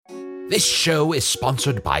This show is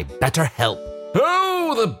sponsored by BetterHelp.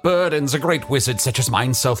 Oh, the burdens a great wizard such as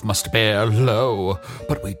myself must bear, lo.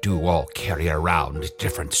 But we do all carry around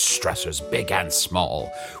different stressors, big and small.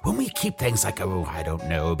 When we keep things like,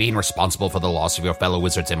 being responsible for the loss of your fellow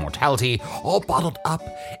wizard's immortality, all bottled up,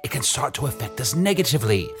 it can start to affect us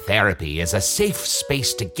negatively. Therapy is a safe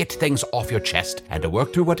space to get things off your chest and to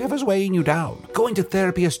work through whatever's weighing you down. Going to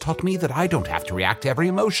therapy has taught me that I don't have to react to every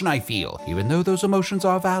emotion I feel, even though those emotions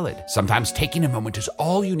are valid. Sometimes taking a moment is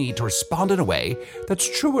all you need to respond in a way that's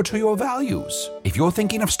truer to your values. If you're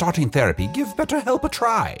thinking of starting therapy, give BetterHelp a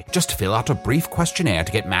try. Just fill out a brief questionnaire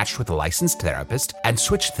to get matched with a licensed therapist and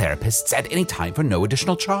switch therapists at any time for no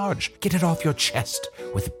additional charge. Get it off your chest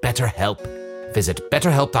with BetterHelp. Visit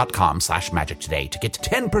betterhelp.com/magic today to get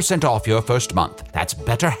 10% off your first month. That's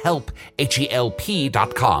BetterHelp,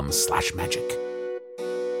 HELP.com/magic.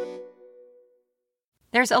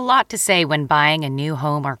 There's a lot to say when buying a new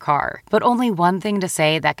home or car, but only one thing to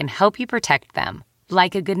say that can help you protect them.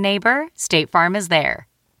 Like a good neighbor, State Farm is there.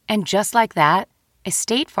 And just like that, a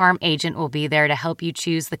State Farm agent will be there to help you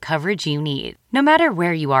choose the coverage you need, no matter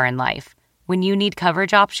where you are in life. When you need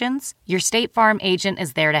coverage options, your State Farm agent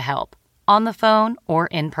is there to help, on the phone or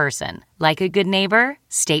in person. Like a good neighbor,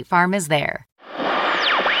 State Farm is there.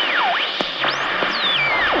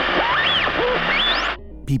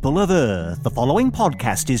 People of Earth, the following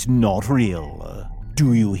podcast is not real.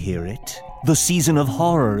 Do you hear it? The season of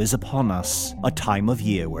horror is upon us, a time of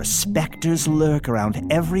year where specters lurk around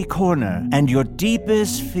every corner, and your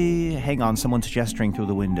deepest fear... Hang on, someone's gesturing through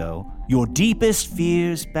the window. Your deepest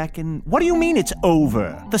fears beckon... What do you mean it's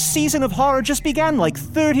over? The season of horror just began like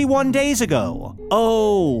 31 days ago.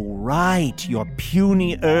 Oh, right, your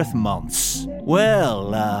puny Earth months.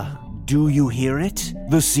 Well, do you hear it?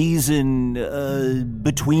 The season,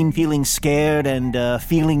 between feeling scared and,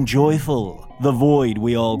 feeling joyful. The void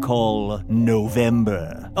we all call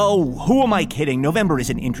November. Oh, who am I kidding? November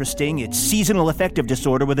isn't interesting. It's seasonal affective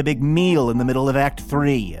disorder with a big meal in the middle of Act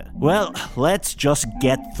 3. Well, let's just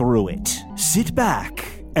get through it. Sit back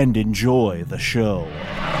and enjoy the show.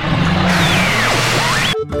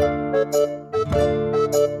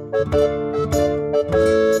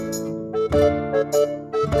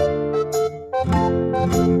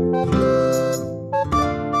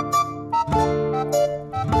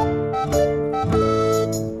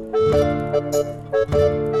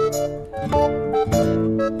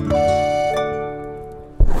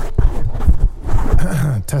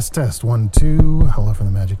 Test 1 2. Hello from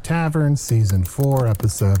the Magic Tavern, season 4,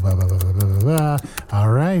 episode blah blah blah blah blah blah. All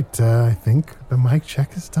right, I think the mic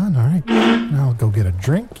check is done. All right, now I'll go get a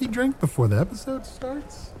drink before the episode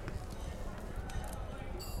starts.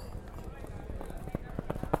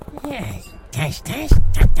 Yeah, test.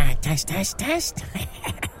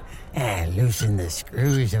 Loosen the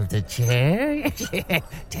screws of the chair.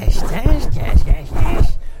 Test.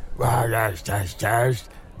 Well, test.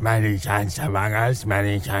 Many times among us.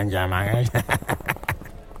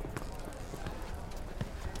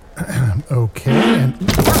 Okay, and...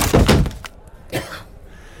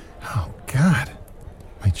 Oh, God.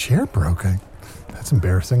 My chair broke. That's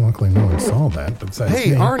embarrassing. Luckily, no one saw that.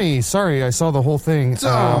 Hey, Arnie, sorry, I saw the whole thing.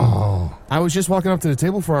 I was just walking up to the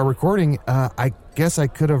table for our recording. I guess I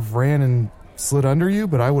could have ran and slid under you,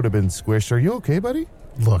 but I would have been squished. Are you okay, buddy?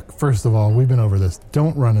 Look, first of all, we've been over this.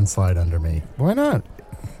 Don't run and slide under me. Why not?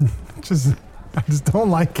 I just don't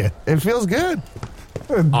like it. It feels good.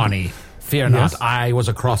 Ani, fear Yes? not. I was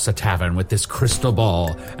across the tavern with this crystal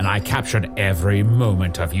ball, and I captured every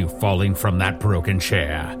moment of you falling from that broken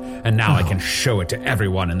chair. And now I can show it to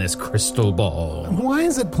everyone in this crystal ball. Why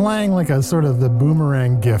is it playing like a sort of the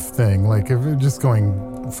boomerang GIF thing? Like if it's just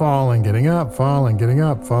going fall and getting up, fall and getting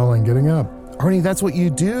up, fall and getting up. Arnie, that's what you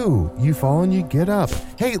do. You fall and you get up.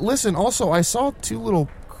 Hey, listen, also, I saw two little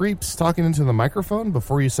creeps talking into the microphone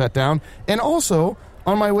before you sat down. And also,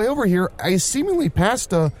 on my way over here, I seemingly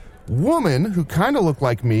passed a woman who kind of looked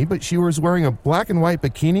like me, but she was wearing a black and white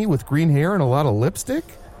bikini with green hair and a lot of lipstick.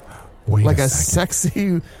 Wait like a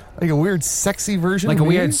sexy, like a weird sexy version Like of a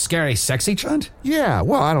me. weird, scary, sexy chunt? Yeah,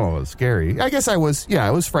 well, I don't know, it was scary. I guess I was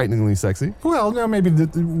frighteningly sexy. Well, no, maybe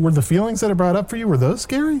were the feelings that it brought up for you, were those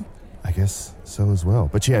scary? I guess so as well.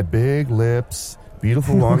 But she had big lips,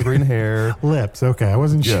 beautiful long green hair. Lips, okay. I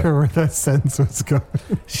wasn't sure where that sentence was going.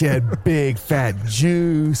 She had big, fat,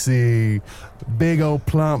 juicy, big old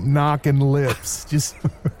plump knocking lips. Just,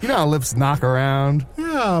 you know how lips knock around?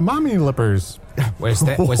 Yeah, mommy lippers. Was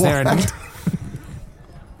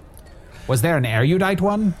there an erudite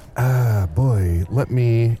one? Boy, let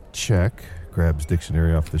me check. Grabs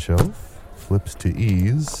dictionary off the shelf, flips to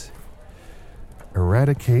ease.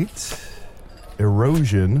 Eradicate,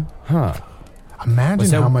 erosion. Huh.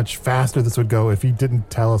 Imagine how much faster this would go if he didn't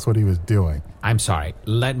tell us what he was doing. I'm sorry,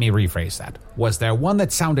 let me rephrase that. Was there one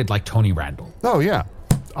that sounded like Tony Randall? Oh, yeah.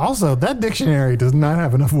 Also, that dictionary does not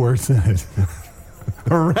have enough words in it.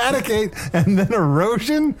 Eradicate and then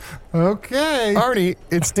erosion? Okay. Arnie,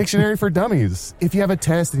 it's Dictionary for Dummies. If you have a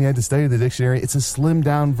test and you had to study the dictionary, it's a slimmed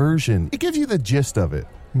down version. It gives you the gist of it.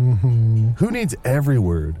 Mm-hmm. Who needs every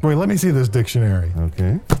word? Wait, let me see this dictionary.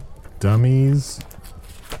 Okay. Dummies.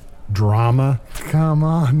 Drama. Come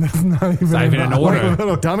on. That's not even, in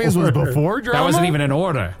order. Dummies was before drama? That wasn't even in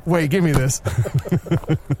order. Wait, give me this.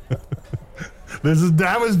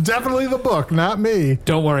 That was definitely the book, not me.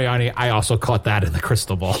 Don't worry, Arnie. I also caught that in the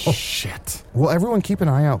crystal ball. Shit. Well, everyone keep an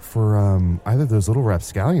eye out for either those little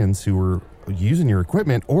rapscallions who were using your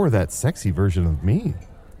equipment or that sexy version of me.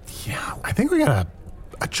 Yeah, I think we got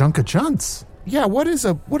a chunk of chunts. Yeah, what is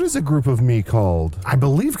a group of me called? I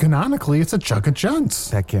believe canonically it's a chunk of chunts.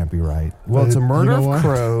 That can't be right. Well, it's a murder of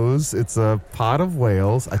crows. It's a pot of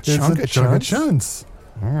whales. A chunk of chunts.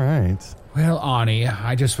 All right. Well, Arnie,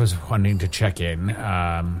 I just was wanting to check in.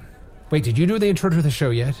 Wait, did you do the intro to the show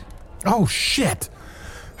yet? Oh, shit.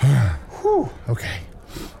 Whew. Okay.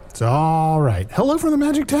 It's all right. Hello from the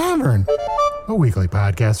Magic Tavern, a weekly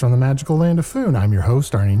podcast from the magical land of Foon. I'm your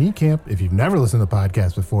host, Arnie Niekamp. If you've never listened to the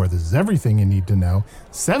podcast before, this is everything you need to know.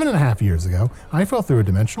 7.5 years ago, I fell through a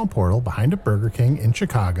dimensional portal behind a Burger King in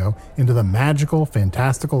Chicago into the magical,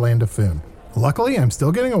 fantastical land of Foon. Luckily, I'm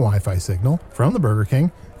still getting a Wi-Fi signal from the Burger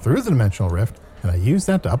King through the dimensional rift, and I used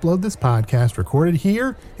that to upload this podcast recorded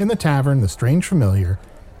here in the Tavern, the Strange Familiar,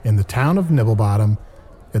 in the town of Nibblebottom,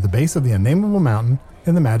 at the base of the unnameable mountain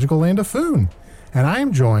in the magical land of Foon. And I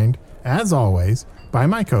am joined, as always, by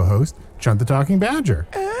my co-host, Chunt the Talking Badger.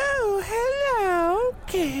 Oh, hello.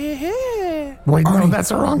 Wait, Arnie, no, that's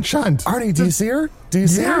the wrong Chunt. Arnie, do you see her? Do you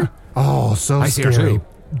see her? Oh, so I see her scary. too.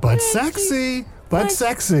 But sexy. But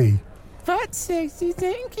sexy. But sexy,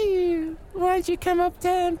 thank you. Why don't you come up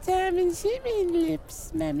down and see me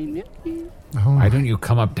lips, mommy milky? Oh, Why don't you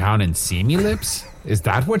come up down and see me, lips? Is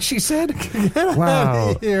that what she said?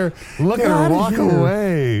 Wow. here. Look at her walk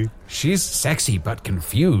away. She's sexy but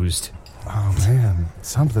confused. Oh, man.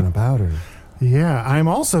 Something about her. Yeah, I'm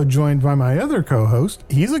also joined by my other co-host.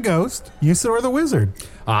 He's a ghost, Usador the Wizard.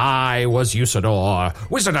 I was Usador,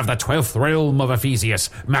 wizard of the 12th realm of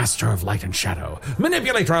Ephesius, master of light and shadow,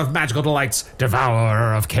 manipulator of magical delights,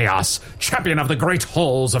 devourer of chaos, champion of the great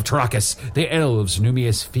halls of Tarakis. The elves knew me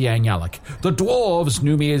as Fiangyalak, the dwarves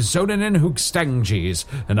knew me as Zonin and Hookstangis,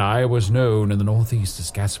 and I was known in the northeast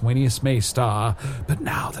as Gaswanius Maystar. But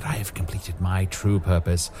now that I have completed my true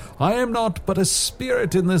purpose, I am not but a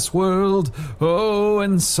spirit in this world. Oh,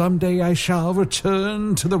 and someday I shall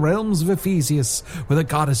return to the realms of Ephesius, where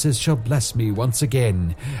the goddesses shall bless me once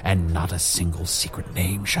again, and not a single secret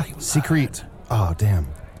name shall you learn. Secret. Oh, damn.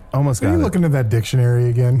 Almost Are got you it. looking at that dictionary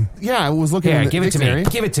again? Yeah, I was looking Yeah, at the give it to dictionary. me.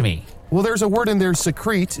 Give it to me. Well, there's a word in there,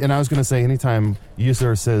 secrete, and I was going to say anytime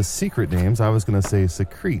Usador says secret names, I was going to say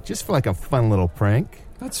secrete, just for like a fun little prank.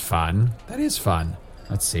 That's fun. That is fun.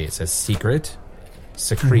 Let's see. It says secret,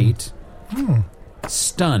 secrete,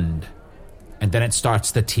 stunned, and then it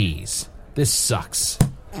starts the T's. This sucks.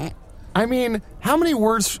 I mean, how many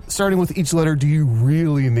words starting with each letter do you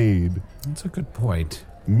really need? That's a good point.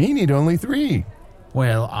 Me need only 3.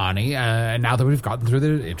 Well, Arnie, now that we've gotten through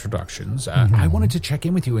the introductions, I wanted to check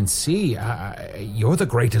in with you and see. You're the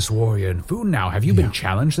greatest warrior in Foon now. Have you been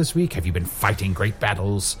challenged this week? Have you been fighting great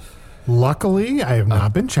battles? Luckily, I have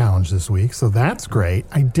not been challenged this week, so that's great.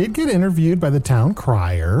 I did get interviewed by the town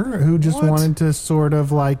crier, who just wanted to sort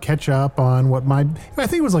of like catch up on what I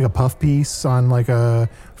think it was like a puff piece on like a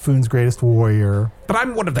Foon's greatest warrior. But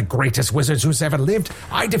I'm one of the greatest wizards who's ever lived.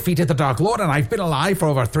 I defeated the Dark Lord, and I've been alive for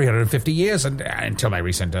over 350 years, and until my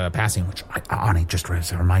recent passing, which, Arnie, just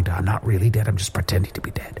as a reminder, I'm not really dead. I'm just pretending to be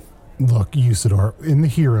dead. Look, Usador, in the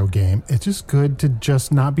hero game, it's just good to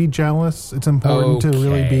just not be jealous. It's important to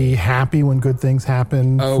really be happy when good things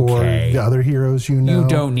happen for the other heroes you know. You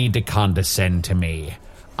don't need to condescend to me.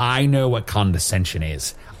 I know what condescension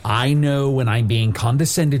is. I know when I'm being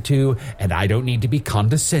condescended to, and I don't need to be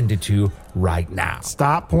condescended to right now.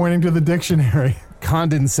 Stop pointing to the dictionary.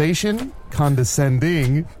 Condensation,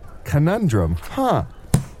 condescending, conundrum. Huh.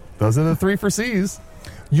 Those are the 3 for C's.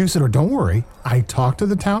 Usador, don't worry. I talked to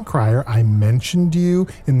the town crier. I mentioned you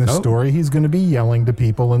in the story he's going to be yelling to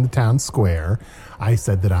people in the town square. I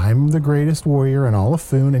said that I'm the greatest warrior in all of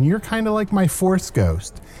Foon, and you're kind of like my force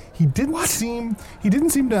ghost. He didn't seem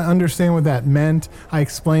to understand what that meant. I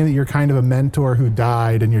explained that you're kind of a mentor who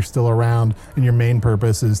died and you're still around, and your main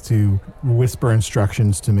purpose is to whisper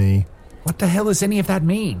instructions to me. What the hell does any of that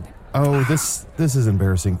mean? Oh, this is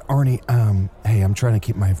embarrassing. Arnie, hey, I'm trying to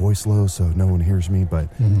keep my voice low so no one hears me, but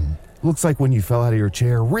looks like when you fell out of your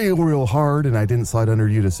chair real hard and I didn't slide under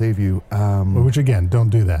you to save you. Which, again, don't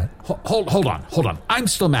do that. Hold on. I'm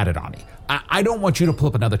still mad at Arnie. I don't want you to pull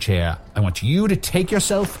up another chair. I want you to take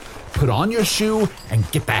yourself, put on your shoe, and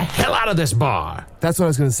get the hell out of this bar. That's what I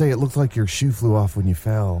was going to say. It looked like your shoe flew off when you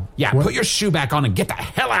fell. Yeah, put your shoe back on and get the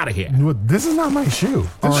hell out of here. This is not my shoe.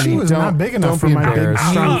 This Arnie, shoe is not big enough for my big,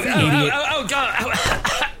 strong feet. Oh, God.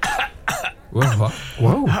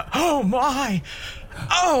 Whoa. Oh, my.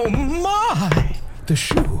 Oh, my. The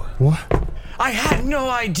shoe. What? I had no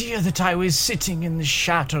idea that I was sitting in the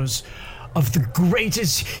shadows of the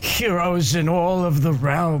greatest heroes in all of the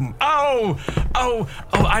realm. Oh,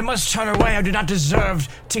 I must turn away. I do not deserve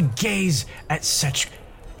to gaze at such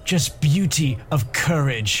just beauty of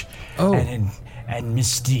courage and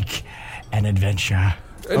mystique and adventure.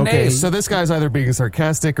 Okay, so this guy's either being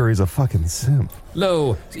sarcastic or he's a fucking simp.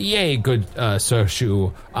 Lo, yea, good Sir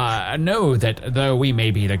Shu, know that though we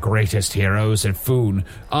may be the greatest heroes in Foon,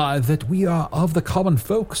 that we are of the common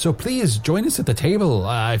folk, so please join us at the table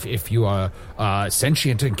if you are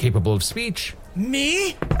sentient and capable of speech.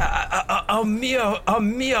 Me? A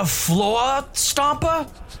mere floor stomper?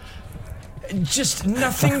 Just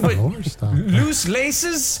nothing but loose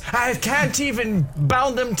laces? I can't even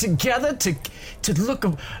bound them together to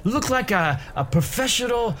look like a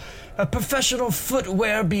professional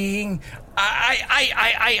footwear being.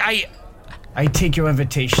 I take your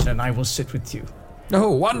invitation and I will sit with you.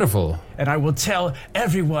 Oh, wonderful. And I will tell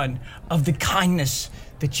everyone of the kindness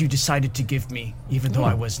that you decided to give me, even though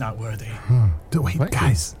I was not worthy. Wait,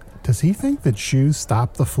 guys, does he think that shoes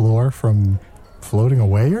stop the floor from floating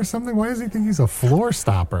away or something? Why does he think he's a floor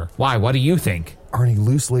stopper? Why, what do you think? Arnie,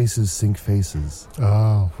 loose laces sink faces.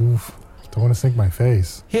 Oh, oof. Don't want to sink my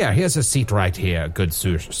face. Here's a seat right here, good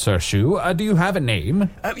Sir Shu. Do you have a name?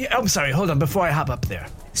 I'm sorry, hold on, before I hop up there.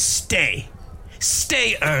 Stay,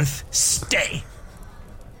 Earth, stay.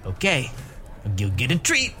 Okay, you'll get a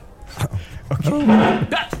treat. Okay.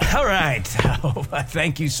 All right. Oh,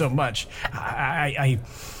 thank you so much. I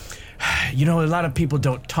a lot of people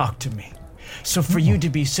don't talk to me. So for you to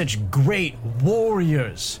be such great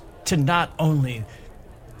warriors, to not only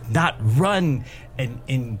not run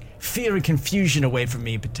in fear and confusion away from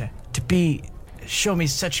me, but to show me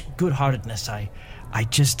such good-heartedness, I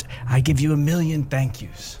give you a million thank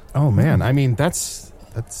yous. Oh man, I mean that's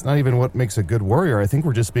not even what makes a good warrior. I think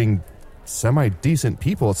we're just being semi-decent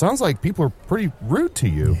people. It sounds like people are pretty rude to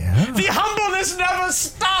you. Yeah. The humbleness never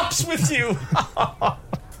stops with you.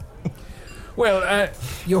 Well,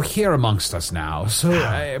 you're here amongst us now,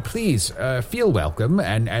 so please feel welcome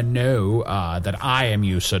and know that I am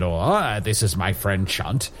Usador. This is my friend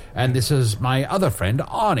Chunt, and this is my other friend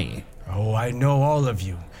Arnie. Oh, I know all of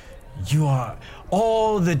you. You are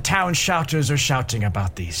all the town shouters are shouting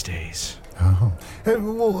about these days. Oh.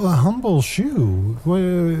 Well, a humble shoe.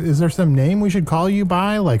 Is there some name we should call you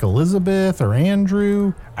by, like Elizabeth or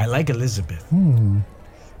Andrew? I like Elizabeth.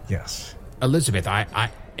 Yes. Elizabeth, I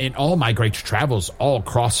in all my great travels all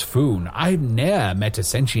across Foon, I've ne'er met a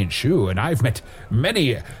sentient shoe, and I've met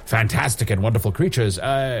many fantastic and wonderful creatures.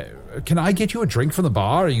 Can I get you a drink from the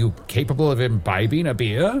bar? Are you capable of imbibing a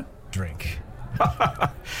beer? Drink.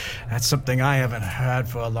 That's something I haven't had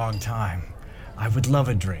for a long time. I would love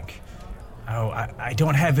a drink. Oh, I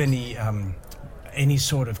don't have any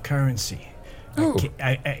sort of currency. Oh.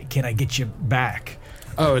 Can I get you back?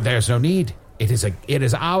 Oh, there's no need. It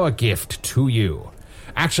is our gift to you.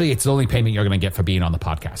 Actually, it's the only payment you're going to get for being on the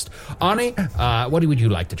podcast. Arnie, what would you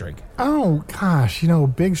like to drink? Oh, gosh, a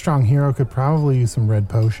big, strong hero could probably use some red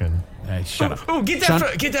potion. Shut up. Oh, get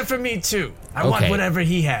that for me, too. I want whatever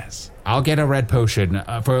he has. I'll get a red potion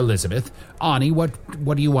for Elizabeth. Arnie,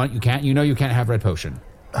 what do you want? You can't have red potion.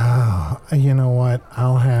 Oh, you know what?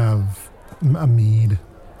 I'll have a mead.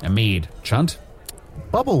 A mead. Chunt?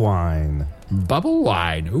 Bubble wine. Bubble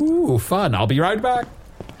wine. Ooh, fun. I'll be right back.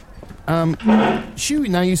 Shu,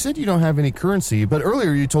 now you said you don't have any currency, but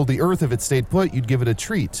earlier you told the Earth if it stayed put, you'd give it a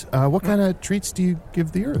treat. What kind of treats do you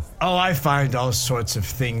give the Earth? Oh, I find all sorts of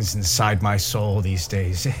things inside my soul these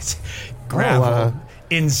days. It's gravel,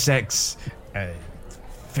 insects,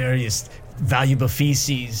 various valuable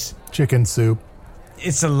feces. Chicken soup.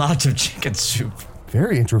 It's a lot of chicken soup.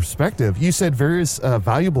 Very introspective. You said various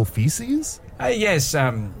valuable feces? Yes,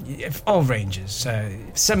 all ranges.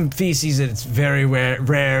 Some feces that's very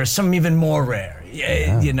rare, some even more rare.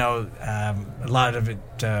 Yeah. A lot of it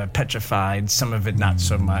petrified, some of it not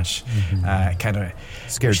so much. Kind of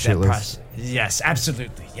scared shitless. Yes,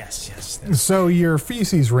 absolutely. Yes. So your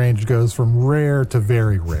feces range goes from rare to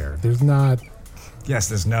very rare. There's not Yes,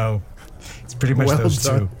 there's no. It's pretty much Well those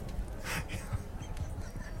done. two.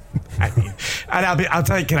 I mean, and I'll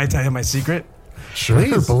tell you. Can I tell you my secret?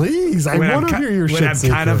 Sure, please. I want to hear your shit When I'm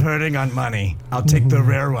secret. kind of hurting on money, I'll take the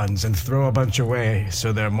rare ones and throw a bunch away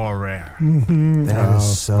so they're more rare. That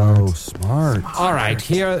is so smart. All right,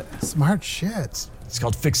 Smart shit. It's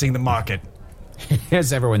called fixing the market.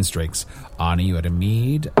 here's everyone's drinks. Ani, you had a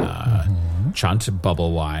mead, Chunt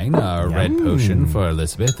bubble wine, a red potion for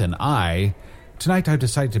Elizabeth, and tonight I've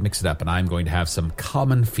decided to mix it up, and I'm going to have some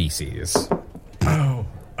common feces. Oh.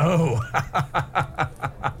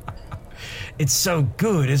 It's so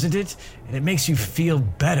good, isn't it? And it makes you feel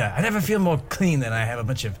better. I never feel more clean than I have a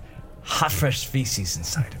bunch of hot, fresh feces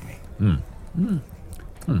inside of me.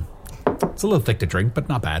 It's a little thick to drink, but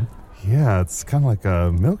not bad. Yeah, it's kind of like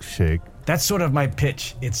a milkshake. That's sort of my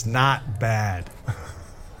pitch. It's not bad.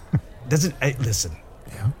 Listen.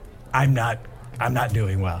 Yeah. I'm not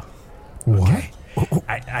doing well. What? Okay.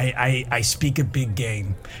 I speak a big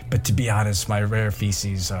game, but to be honest, my rare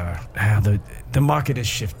feces are the market has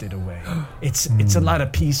shifted away. It's a lot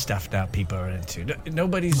of pea stuff now. People are into.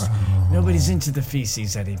 Nobody's into the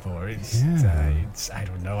feces anymore. It's I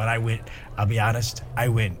don't know. And I'll be honest. I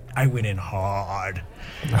went in hard.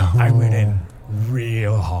 I went in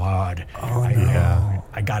real hard.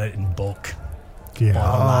 I got it in bulk. Yeah.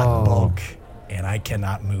 Bought a lot in bulk, and I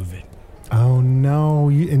cannot move it. Oh, no.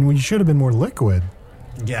 And you should have been more liquid.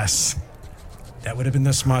 Yes. That would have been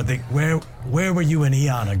the smart thing. Where were you an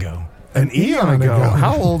eon ago? An eon ago.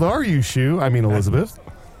 How old are you, Shu? I mean, Elizabeth.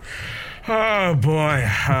 Oh, boy.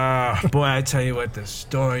 Boy, I tell you what, the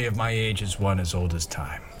story of my age is one as old as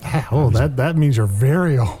time. Oh, that means you're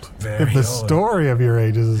very old. Very if the old. story of your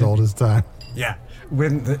age is as old as time. Yeah.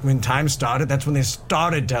 When time started, that's when they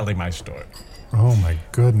started telling my story. Oh, my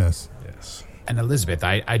goodness. Yes. And Elizabeth,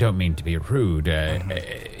 I don't mean to be rude.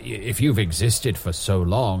 If you've existed for so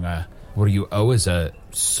long, were you always a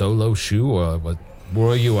solo Shu, or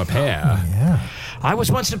were you a pair? Yeah. I was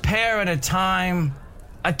once a pair at a time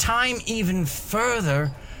even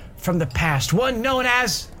further from the past, one known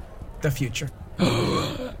as the future.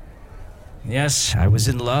 Yes, I was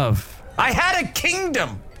in love. I had a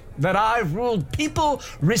kingdom that I ruled. People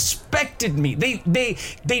respected me.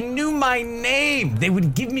 They knew my name. They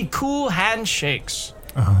would give me cool handshakes.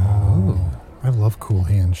 Oh, I love cool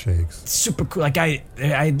handshakes. Super cool. Like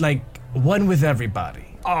I'd like one with everybody.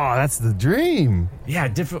 Oh, that's the dream. Yeah,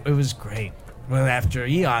 different. It was great. Well, after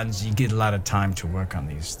eons, you get a lot of time to work on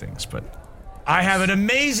these things. But I have an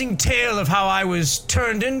amazing tale of how I was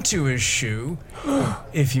turned into a Shu.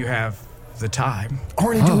 If you have the time.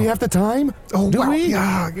 Arnie, do we have the time? Oh, do well, we?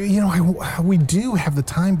 yeah, we do have the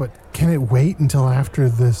time, but can it wait until after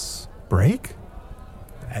this break?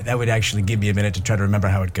 That would actually give me a minute to try to remember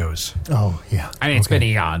how it goes. Oh, yeah. I mean, it's been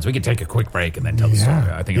eons. We could take a quick break and then tell the story.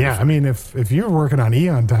 I think. I mean, if you're working on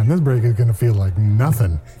Eon time, this break is going to feel like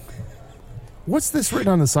nothing. What's this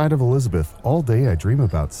written on the side of Elizabeth? All day I dream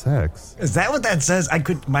about sex. Is that what that says?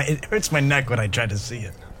 It hurts my neck when I try to see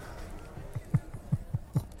it.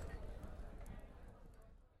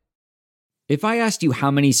 If I asked you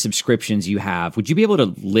how many subscriptions you have, would you be able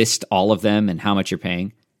to list all of them and how much you're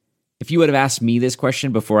paying? If you would have asked me this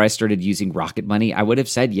question before I started using Rocket Money, I would have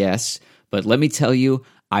said yes, but let me tell you,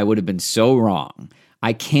 I would have been so wrong.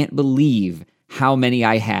 I can't believe how many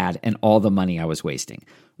I had and all the money I was wasting.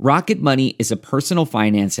 Rocket Money is a personal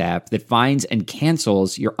finance app that finds and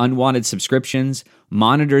cancels your unwanted subscriptions,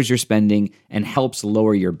 monitors your spending, and helps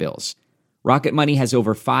lower your bills. Rocket Money has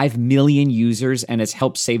over 5 million users and has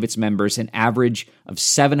helped save its members an average of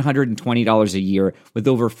 $720 a year with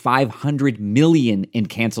over 500 million in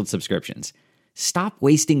canceled subscriptions. Stop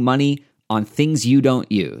wasting money on things you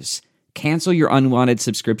don't use. Cancel your unwanted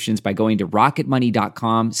subscriptions by going to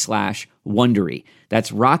rocketmoney.com/Wondery. That's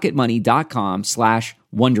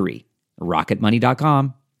rocketmoney.com/Wondery.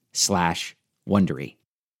 rocketmoney.com/Wondery.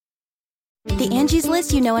 The Angie's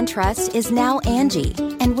List you know and trust is now Angie,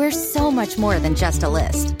 and we're so much more than just a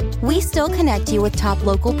list. We still connect you with top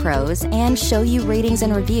local pros and show you ratings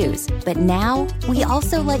and reviews, but now we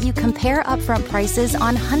also let you compare upfront prices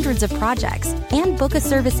on hundreds of projects and book a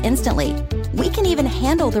service instantly. We can even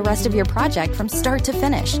handle the rest of your project from start to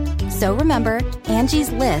finish. So remember, Angie's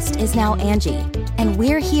List is now Angie, and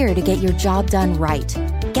we're here to get your job done right.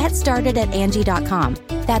 Get started at Angie.com.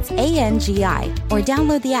 That's ANGI, or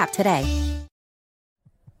download the app today.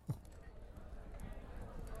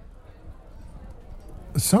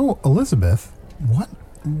 So, Elizabeth, what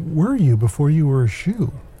were you before you were a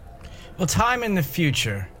Shu? Well, time in the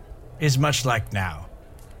future is much like now,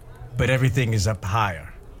 but everything is up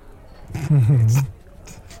higher.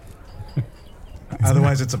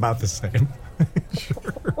 Otherwise, it's about the same.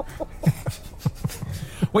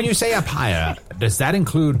 When you say up higher, does that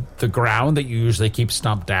include the ground that you usually keep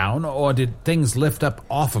stomped down, or did things lift up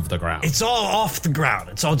off of the ground? It's all off the ground.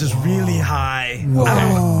 It's all just really high.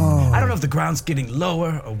 I don't know if the ground's getting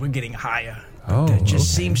lower or we're getting higher. It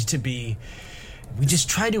just seems to be... We just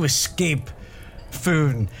try to escape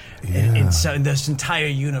Foon in this entire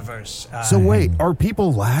universe. So wait, are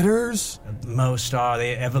people ladders? Most are.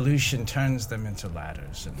 The evolution turns them into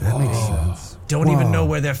ladders. And That makes sense. don't even know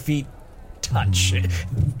where their feet touch.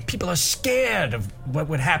 People are scared of what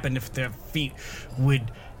would happen if their feet would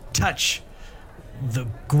touch the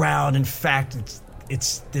ground. In fact,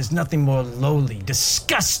 there's nothing more lowly,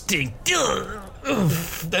 disgusting,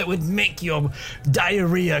 that would make your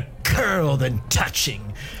diarrhea curl than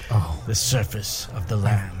touching the surface of the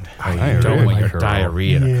land. You don't want your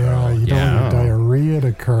diarrhea to curl. You don't want your diarrhea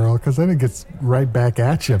to curl, because then it gets right back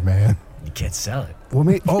at you, man. You can't sell it. Well,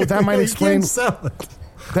 that might explain. You can't sell it.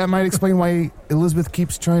 That might explain why Elizabeth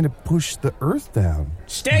keeps trying to push the Earth down.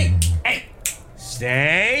 Stay! Hey!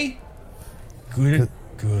 Stay! Good.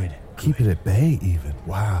 Keep it at bay, even.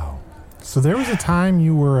 Wow. So there was a time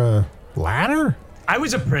you were a ladder? I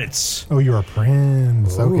was a prince. Oh, you're a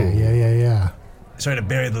prince. Ooh. Okay, yeah. Sorry to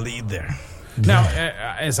bury the lead there. Now,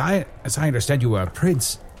 as I understand, you were a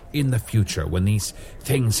prince in the future when these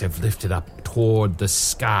things have lifted up toward the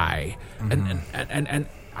sky, and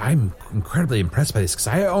I'm incredibly impressed by this because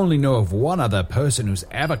I only know of one other person who's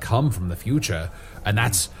ever come from the future, and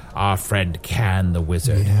that's our friend Can the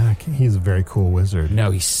Wizard. Yeah, he's a very cool wizard. No,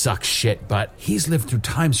 he sucks shit, but he's lived through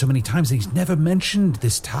time so many times that he's never mentioned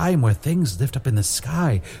this time where things lift up in the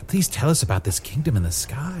sky. Please tell us about this kingdom in the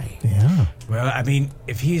sky. Yeah. Well, I mean,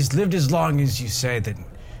 if he's lived as long as you say, then,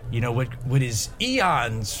 what is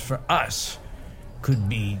eons for us could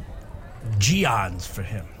be geons for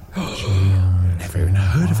him. Never even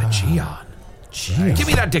heard of a geon. Give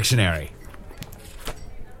me that dictionary.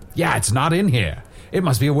 Yeah, it's not in here. It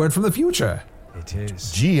must be a word from the future. It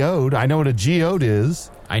is. Geode. I know what a geode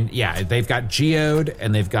is. They've got geode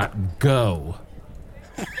and they've got go.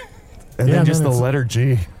 And then just the letter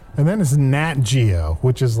G. And then it's Nat Geo,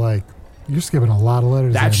 which is like, you're skipping a lot of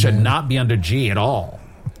letters. That should not be under G at all.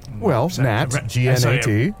 Well, Nat,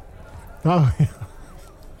 G-N-A-T. Oh, yeah.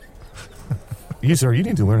 You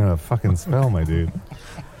need to learn how to fucking spell, my dude.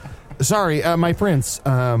 Sorry, my prince,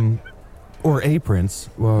 or a prince,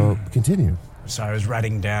 continue. So I was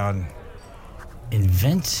writing down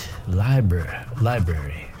invent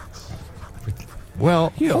library.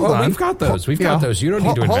 Well, hold on. We've got those. We've got those. You don't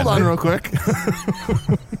need to invent Hold on them. real quick.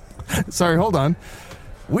 Sorry, hold on.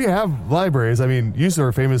 We have libraries. I mean,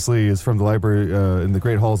 Usador famously is from the library in the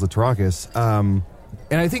Great Halls of Tarakas.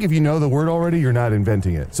 And I think if you know the word already, you're not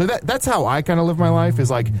inventing it. So that's how I kind of live my life,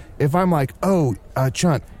 is like, if I'm like,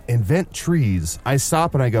 Chunt, invent trees, I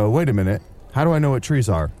stop and I go, wait a minute, how do I know what trees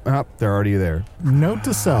are? They're already there. Note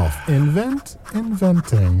to self,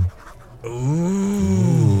 inventing.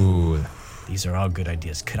 Ooh. These are all good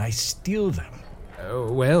ideas. Could I steal them?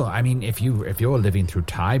 Well, I mean, if you're living through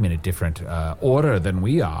time in a different order than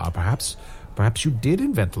we are, perhaps you did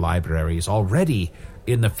invent libraries already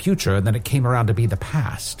in the future, and then it came around to be the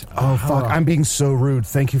past. Oh, fuck. I'm being so rude.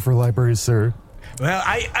 Thank you for libraries, sir. Well,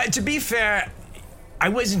 I to be fair, I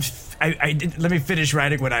wasn't... I did, let me finish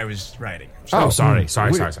writing what I was writing. Sorry.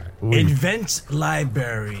 Invent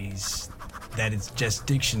libraries that it's just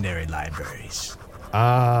dictionary libraries.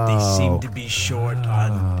 Oh. They seem to be short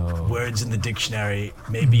on words in the dictionary.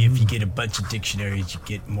 Maybe if you get a bunch of dictionaries, you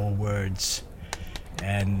get more words.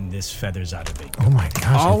 And this feathers out of it. Oh my gosh,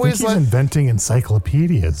 I think he's inventing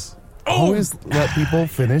encyclopedias. Always let people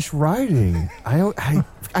finish writing.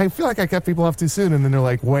 I feel like I cut people off too soon, and then they're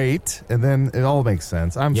like, wait, and then it all makes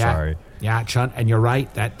sense. I'm sorry. Yeah, Chunt, and you're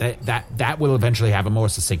right. That will eventually have a more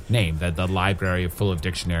succinct name. The library full of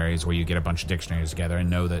dictionaries, where you get a bunch of dictionaries together and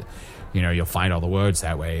know that, you'll find all the words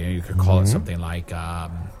that way. And you could call it something like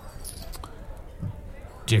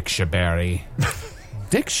Dictionary.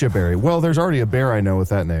 Dictionary. Well, there's already a bear I know with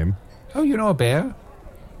that name. Oh, you know a bear?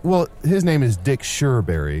 Well, his name is Dick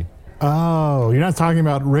Sherberry. Oh, you're not talking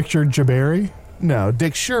about Richard Jaberry? No,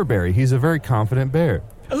 Dick Sherberry. He's a very confident bear.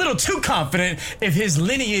 A little too confident if his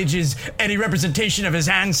lineage is any representation of his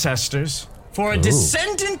ancestors. For a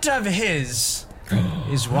descendant of his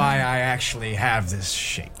is why I actually have this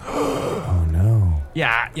shape. Oh, no.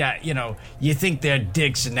 Yeah, you think they're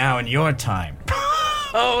dicks now in your time.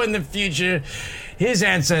 In the future, his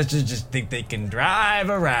ancestors just think they can drive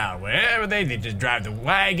around wherever they just drive the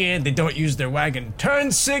wagon. They don't use their wagon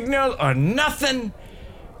turn signal or nothing.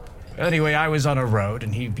 Anyway, I was on a road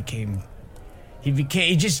and he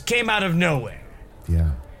just came out of nowhere.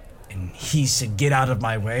 Yeah. And he said, get out of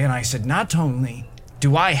my way. And I said, not only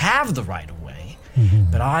do I have the right of way,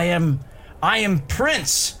 but I am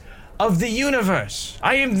Prince of the universe.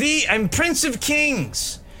 I'm Prince of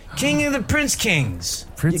Kings. King of the Prince Kings.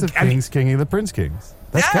 Prince of Kings, King of the Prince Kings.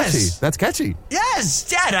 That's catchy. That's catchy. Yes,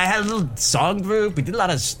 Dad. I had a little song group. We did a lot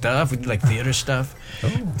of stuff. We did like theater stuff.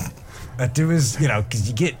 But there was,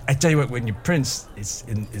 because I tell you what, when you're Prince,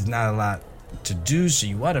 is not a lot to do, so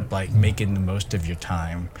you want to like making the most of your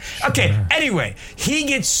time. Sure. Okay, anyway, he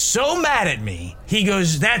gets so mad at me. He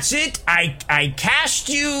goes, that's it. I cast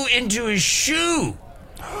you into a shoe.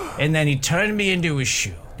 And then he turned me into a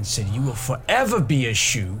shoe and said, you will forever be a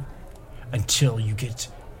shoe until you get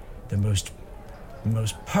the most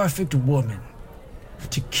perfect woman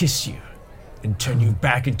to kiss you and turn you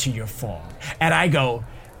back into your form. And I go,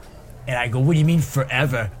 what do you mean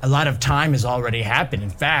forever? A lot of time has already happened. In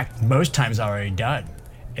fact, most time's already done.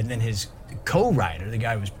 And then his co-rider, the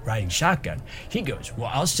guy who was riding shotgun, he goes,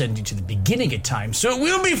 well, I'll send you to the beginning of time, so it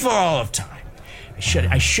will be for all of time. I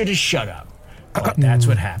should have shut up. But that's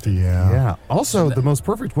what happened. Yeah. Also, the most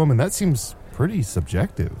perfect woman, that seems pretty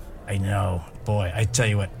subjective. I know. Boy, I tell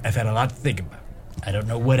you what, I've had a lot to think about. I don't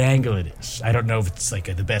know what angle it is. I don't know if it's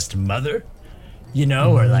like the best mother,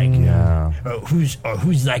 or like, or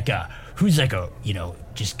who's like a,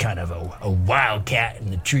 just kind of a wildcat in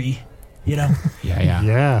the tree, Yeah.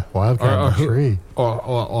 Yeah, wildcat in the tree.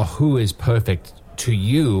 Or who is perfect to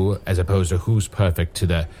you as opposed to who's perfect to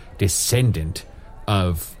the descendant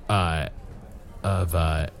of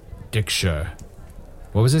Dickshire.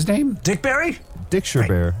 What was his name? Dickberry? Dickshire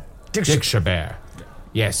Bear. Dickshire Bear.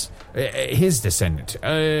 Yes, his descendant.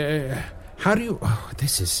 How do you? Oh,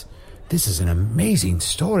 this is an amazing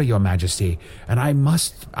story, Your Majesty, and I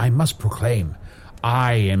must proclaim,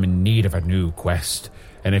 I am in need of a new quest,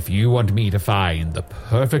 and if you want me to find the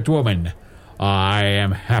perfect woman, I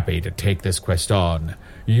am happy to take this quest on,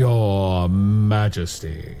 Your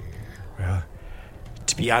Majesty. Well,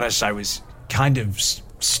 to be honest, I was kind of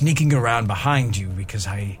sneaking around behind you because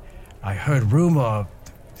I heard rumor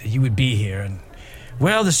that you would be here, and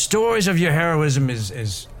well, the stories of your heroism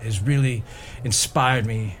is really inspired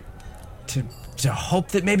me to hope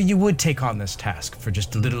that maybe you would take on this task for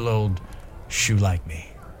just a little old shoe like me.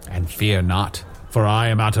 And fear not, for I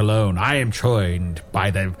am not alone. I am joined by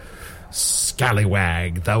the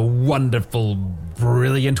scallywag, the wonderful,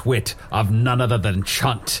 brilliant wit of none other than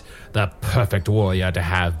Chunt, the perfect warrior to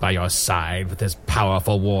have by your side with his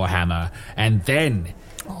powerful warhammer. And then,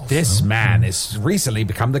 this man has recently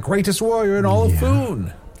become the greatest warrior in all of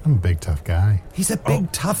Foon. I'm a big, tough guy. He's a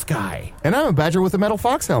big, tough guy. And I'm a badger with a metal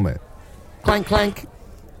fox helmet. Clank, clank.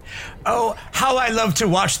 Oh, how I love to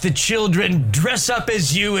watch the children dress up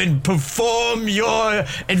as you and perform your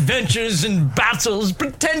adventures and battles,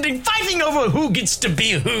 fighting over who gets to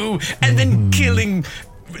be who, and then killing.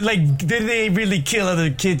 Like, did they really kill other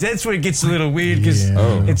kids? That's where it gets a little weird, because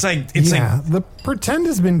it's like... the pretend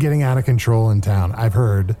has been getting out of control in town, I've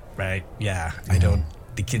heard. Right, yeah. I don't...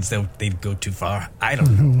 The kids, they go too far. I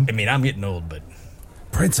don't know. I mean, I'm getting old, but...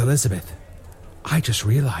 Prince Elizabeth, I just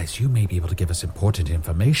realized you may be able to give us important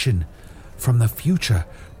information from the future.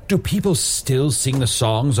 Do people still sing the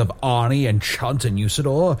songs of Arnie and Chunt and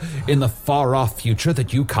Usador in the far-off future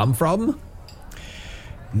that you come from?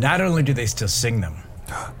 Not only do they still sing them,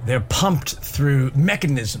 they're pumped through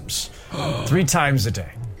mechanisms 3 times a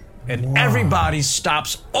day. And everybody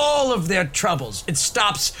stops all of their troubles. It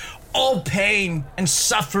stops all pain and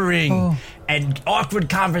suffering and awkward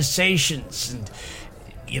conversations. And,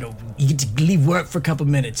 you get to leave work for a couple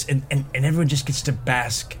minutes and everyone just gets to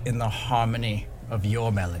bask in the harmony of your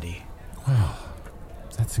melody. Wow.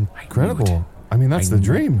 That's incredible. I mean, that's the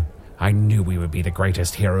dream. I knew we would be the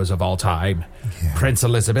greatest heroes of all time. Yeah. Prince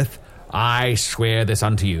Elizabeth, I swear this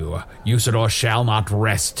unto you. Usador shall not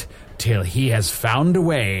rest till he has found a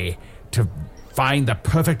way to find the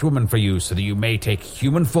perfect woman for you so that you may take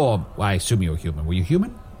human form. Well, I assume you're human. Were you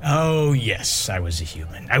human? Oh, yes, I was a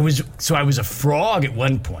human. I was a frog at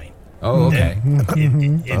one point. Oh, okay. So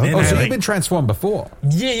you've been transformed before?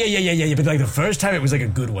 Yeah. But like the first time, it was like a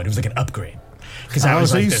good one. It was like an upgrade. Because I was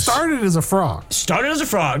so like you this. Started as a frog. Started as a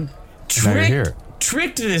frog.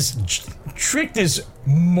 Tricked this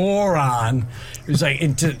moron. It was like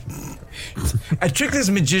I tricked this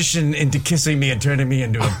magician into kissing me and turning me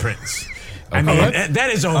into a prince. I mean, that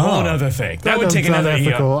is a whole other thing. That would take another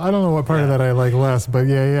year. I don't know what part of that I like less, but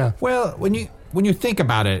yeah. Well, when you think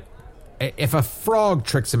about it, if a frog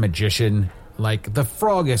tricks a magician, Like, the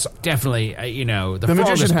frog is definitely, the frog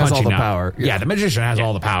magician is has all punching the out. power. Yeah, the magician has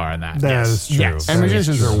all the power in that. That is true. Yes. And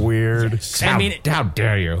magicians are weird. How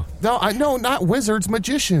dare you? No, not wizards,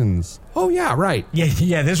 magicians. Oh, yeah, right.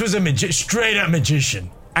 Yeah, this was a straight up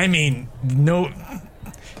magician. I mean, no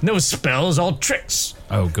spells, all tricks.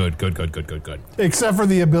 Oh, good. Except for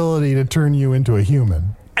the ability to turn you into a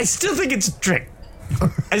human. I still think it's a trick.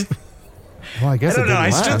 Well, I guess I don't know. I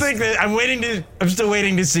last. still think that I'm still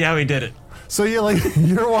waiting to see how he did it. So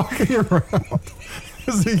you're walking around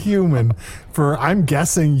as a human for, I'm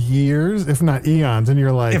guessing, years, if not eons, and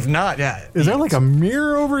you're like, If not, yeah. is there like a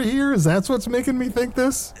mirror over here? Is that what's making me think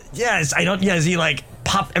this? Yes, I don't. Yeah, does he like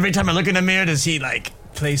pop every time I look in a mirror? Does he like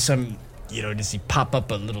play some? Does he pop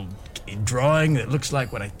up a little drawing that looks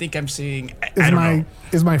like what I think I'm seeing? I don't know.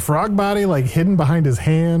 Is my frog body like hidden behind his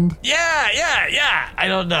hand? Yeah. I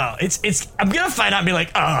don't know. It's. I'm gonna find out and be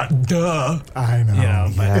like, duh. I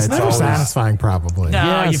know. But It's never satisfying, probably. no,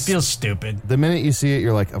 Yes. you feel stupid. The minute you see it,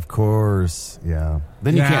 you're like, of course, yeah.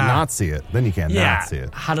 Then you can't not see it. Then you can't not see it.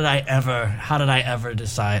 How did I ever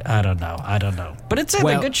decide? I don't know. But it's in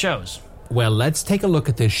the good shows. Well, let's take a look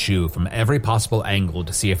at this shoe from every possible angle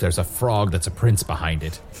to see if there's a frog that's a prince behind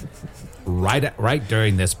it. Right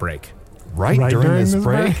during this break. Right during this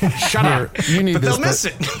break? Shut up. You need But this. they'll miss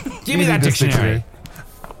it. Give me that dictionary.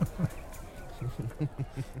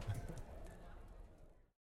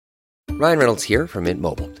 Ryan Reynolds here from Mint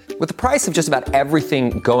Mobile. With the price of just about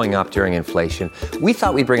everything going up during inflation, we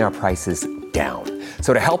thought we'd bring our prices down.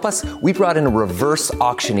 So to help us, we brought in a reverse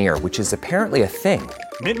auctioneer, which is apparently a thing.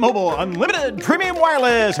 Mint Mobile Unlimited Premium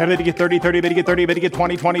Wireless. How to get 30, 30, bit to get 30, bit to get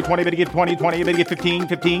 20, 20, 20, bit to get 20, 20, bit to get 15,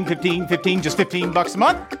 15, 15, 15, just $15 a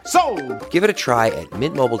month? Sold! Give it a try at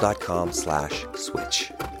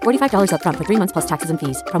mintmobile.com/switch. $45 up front for 3 months plus taxes and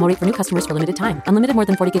fees. Promo rate for new customers for limited time. Unlimited more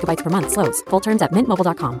than 40 gigabytes per month. Slows full terms at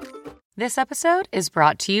mintmobile.com. This episode is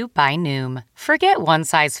brought to you by Noom. Forget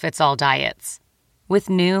one-size-fits-all diets. With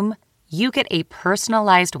Noom, you get a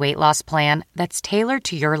personalized weight loss plan that's tailored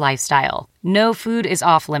to your lifestyle. No food is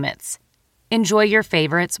off limits. Enjoy your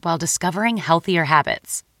favorites while discovering healthier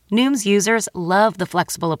habits. Noom's users love the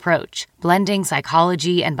flexible approach, blending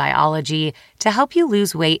psychology and biology to help you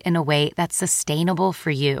lose weight in a way that's sustainable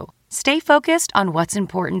for you. Stay focused on what's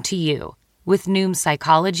important to you with Noom's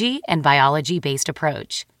psychology and biology-based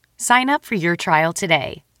approach. Sign up for your trial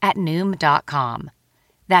today at Noom.com.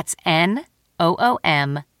 That's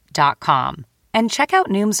NOOM.com. And check out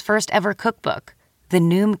Noom's first ever cookbook, The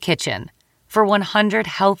Noom Kitchen, for 100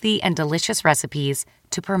 healthy and delicious recipes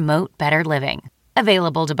to promote better living.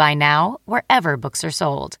 Available to buy now wherever books are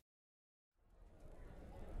sold.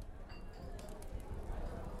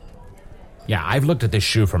 Yeah, I've looked at this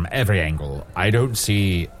shoe from every angle. I don't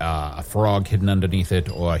see a frog hidden underneath it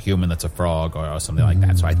or a human that's a frog or something like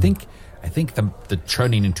that. So I think the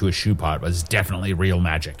turning into a shoe part was definitely real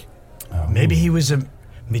magic. Maybe he was a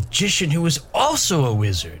magician who was also a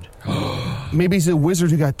wizard. Maybe he's a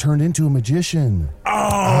wizard who got turned into a magician.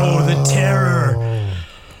 Oh, the terror.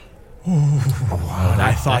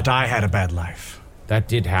 I thought I had a bad life. That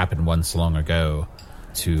did happen once long ago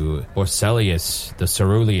to Borselius the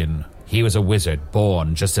Cerulean. He was a wizard,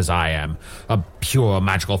 born just as I am, a pure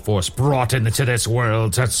magical force brought into this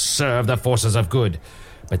world to serve the forces of good.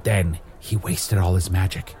 But then he wasted all his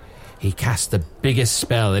magic. He cast the biggest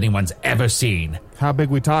spell anyone's ever seen. How big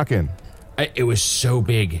we talking? It was so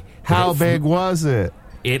big. How big was it?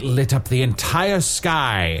 It lit up the entire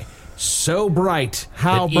sky, so bright.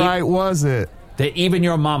 How bright was it? That even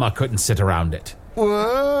your mama couldn't sit around it.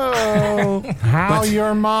 Whoa! How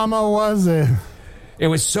your mama was it? It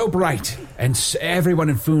was so bright, and everyone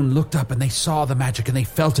in Foon looked up and they saw the magic and they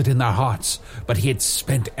felt it in their hearts. But he had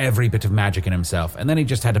spent every bit of magic in himself, and then he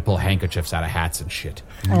just had to pull handkerchiefs out of hats and shit.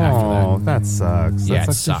 Oh, that sucks. Yeah, that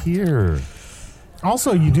it sucks sucked. to hear.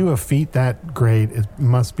 Also, you do a feat that great, it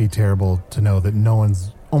must be terrible to know that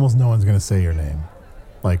almost no one's going to say your name.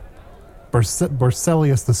 Like,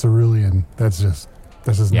 Borselius the Cerulean, that's just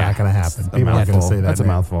not going to happen. People aren't going to say that That's name.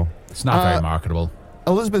 a mouthful. It's not very marketable.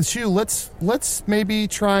 Elizabeth Shue, let's maybe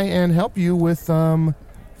try and help you with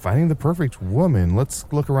finding the perfect woman. Let's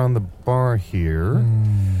look around the bar here.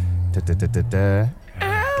 Da-da-da-da-da.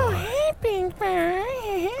 Hey, Pink Pie.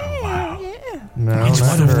 No, It's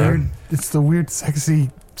not one of her. their- It's the weird, sexy,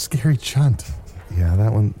 scary chunt. Yeah,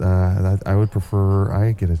 that one. I would prefer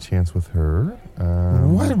I get a chance with her.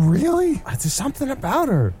 What, really? There's something about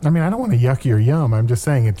her. I mean, I don't want to yuck your yum. I'm just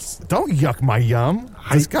saying it's... Don't yuck my yum.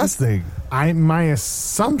 Disgusting. My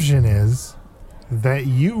assumption is that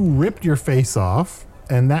you ripped your face off,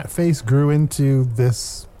 and that face grew into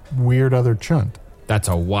this weird other chunt. That's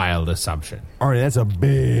a wild assumption. All right, that's a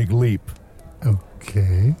big leap.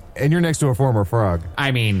 Okay. And you're next to a former frog.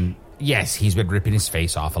 I mean, yes, he's been ripping his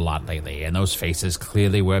face off a lot lately, and those faces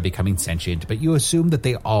clearly were becoming sentient, but you assume that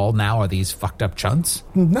they all now are these fucked up chunts?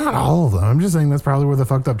 Not all of them. I'm just saying that's probably where the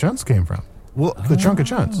fucked up chunts came from. Well, the chunk of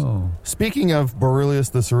chunts. Speaking of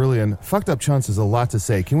Borelius the Cerulean, fucked up chunts is a lot to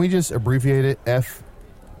say. Can we just abbreviate it? F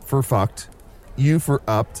for fucked, U for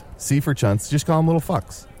upped, C for chunts. Just call them little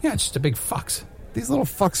fucks. Yeah, just a big fucks. These little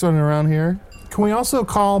fucks running around here. Can we also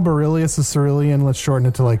call Borelius the Cerulean? Let's shorten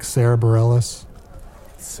it to like Sarah Bareilles.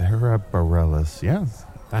 Sarah Bareilles, yes.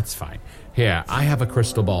 That's fine. Here, I have a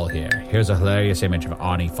crystal ball here. Here's a hilarious image of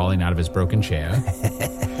Arnie falling out of his broken chair.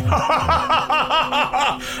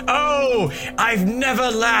 Oh, I've never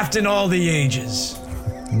laughed in all the ages.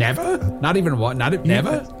 Never? Not even what?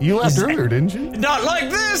 Never? You laughed earlier, didn't you? Not like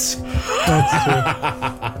this.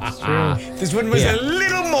 That's true. This one was a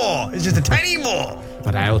little more. It's just a tiny more.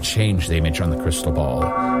 But I'll change the image on the crystal ball.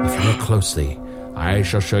 If you look closely, I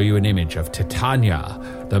shall show you an image of Titania,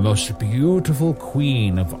 the most beautiful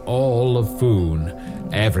queen of all of Foon.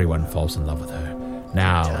 Everyone falls in love with her.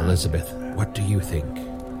 Now, Elizabeth, what do you think?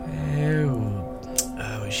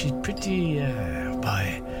 Oh, she's pretty,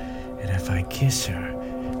 boy. And if I kiss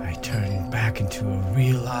her, I turn back into a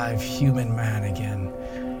real live human man again.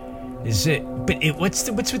 Is it? But what's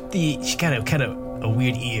with the? She got a kind of a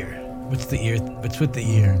weird ear. What's the ear? What's with the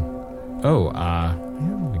ear? Oh, I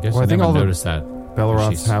guess I never noticed that.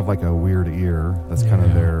 Belleroths have like a weird ear. That's kind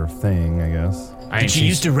of their thing, I guess. Did she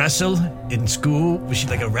used to wrestle in school? Was she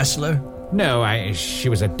like a wrestler? No, she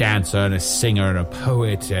was a dancer and a singer and a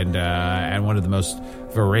poet and one of the most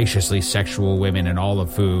voraciously sexual women in all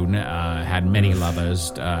of Foon. Had many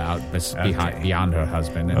lovers beyond her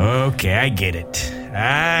husband. Okay, I get it.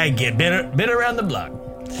 Been around the block.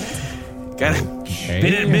 Got it.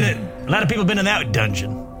 Been a lot of people been in that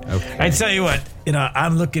dungeon. Okay. I tell you what,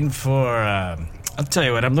 I'm looking for.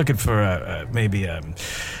 I'm looking for maybe a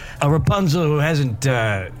Rapunzel who hasn't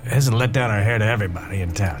let down her hair to everybody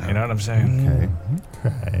in town. You know what I'm saying?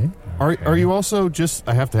 Okay. Are you also just?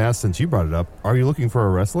 I have to ask since you brought it up. Are you looking for a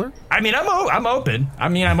wrestler? I mean, I'm open.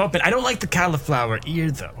 I'm open. I don't like the cauliflower ear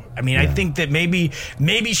though. I mean, I think that maybe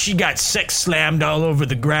she got sex slammed all over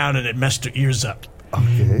the ground and it messed her ears up.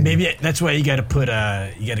 Okay. Maybe that's why you got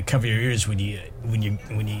to cover your ears when you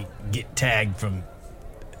get tagged from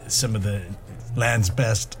some of the land's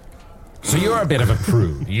best. So you're a bit of a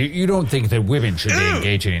prude. You don't think that women should be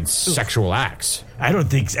engaging in sexual acts? I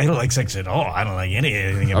don't like sex at all. I don't like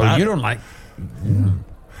anything about it. Oh, you don't like?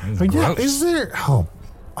 But yeah, is there? Oh,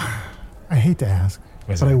 I hate to ask,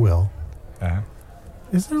 but I will.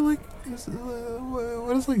 Is there like?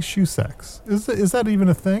 What is like shoe sex? Is that even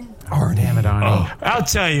a thing? Oh, damn it, Arnie. Oh, I'll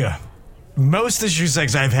tell you. Most of the shoe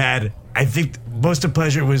sex I've had, I think most of the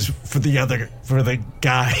pleasure was for the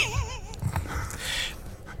guy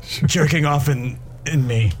jerking off in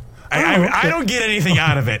me. I don't get anything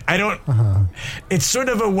out of it. I don't. It's sort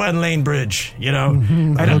of a one-lane bridge, you know.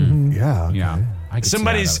 I don't. Yeah.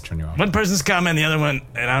 One person's coming, the other one,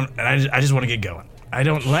 and I just want to get going. I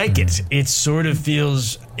don't like it. It sort of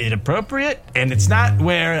feels inappropriate, and it's not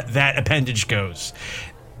where that appendage goes.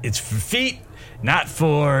 It's for feet, not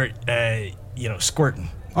for, squirting.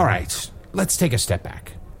 All right, let's take a step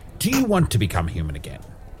back. Do you want to become human again?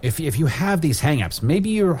 If you have these hang-ups,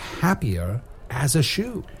 maybe you're happier as a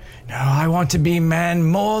shoe. No, I want to be man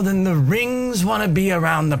more than the rings want to be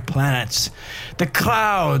around the planets. The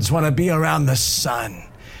clouds want to be around the sun.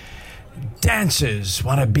 Dancers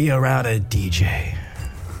want to be around a DJ.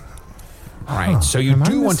 All right, so you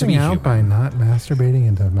do want to be human. Am I missing out by not masturbating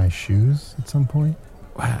into my shoes at some point?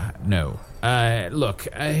 No. Look,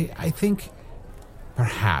 I think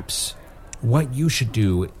perhaps what you should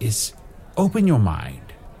do is open your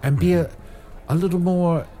mind and be a little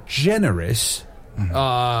more generous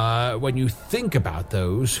when you think about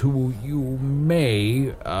those who you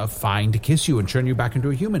may find to kiss you and turn you back into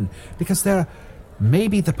a human. Because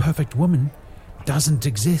maybe the perfect woman doesn't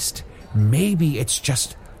exist. Maybe it's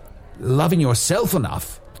just loving yourself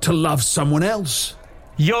enough to love someone else.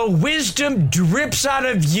 Your wisdom drips out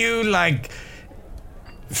of you like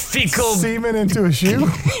fecal semen into a shoe.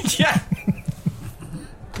 Yeah.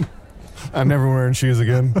 I'm never wearing shoes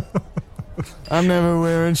again. I'm never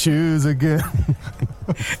wearing shoes again.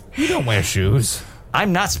 You don't wear shoes.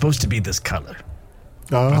 I'm not supposed to be this color.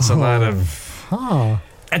 Oh. That's a lot of.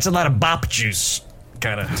 That's a lot of bop juice,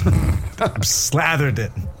 kind of slathered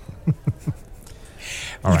in.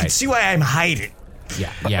 All you right. can see why I'm hiding.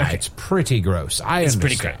 Yeah, okay. It's pretty gross. It's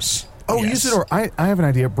pretty gross. Oh, yes. Usador, I have an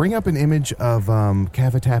idea. Bring up an image of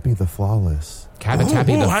Cavatappy the Flawless. Cavatappy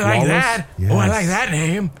the Flawless? I like that. Yes. Oh, I like that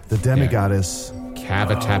name. The demigoddess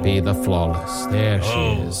Cavatappy the Flawless. There she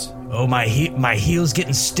is. Oh, my heel's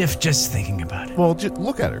getting stiff just thinking about it. Well, just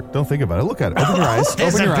look at her. Don't think about it. Look at her. Open your eyes.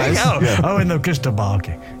 Open your eyes. Oh, in the crystal ball.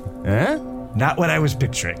 Okay. Eh? Not what I was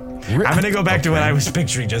picturing. I'm going to go back to what I was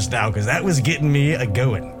picturing just now, because that was getting me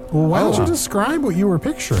a-going. Well, why don't you describe what you were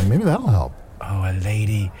picturing? Maybe that'll help. Oh, a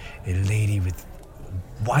lady with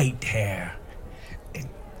white hair and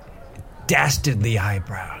dastardly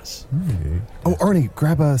eyebrows. Hey. Oh, Arnie,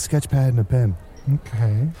 grab a sketch pad and a pen.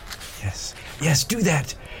 Okay. Yes, do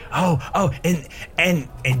that. Oh,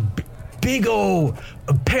 and big old,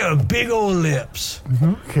 a pair of big old lips.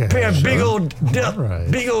 Okay. Pair of big old,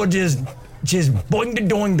 right. big old just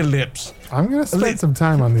boing the lips. I'm going to spend some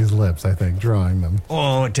time on these lips, I think, drawing them.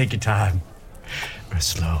 Oh, take your time. Or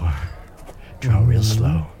slower. Draw real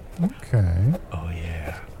slow. Okay. Oh,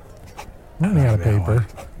 yeah. Running out of paper.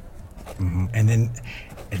 Mm-hmm. And then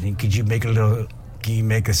could you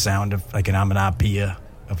make a sound of like an onomatopoeia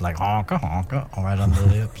of like honka honka right on the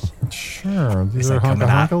lips? Sure. These It's are like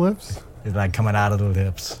honka lips? It's like coming out of the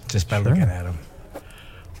lips just by looking at them.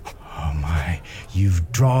 Oh my,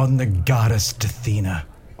 you've drawn the goddess Athena.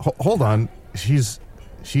 Hold on. She's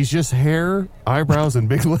just hair, eyebrows, and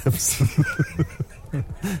big lips.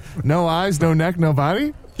 No eyes, no neck, no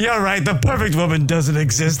body? You're right, the perfect woman doesn't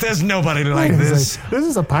exist. There's nobody like this. This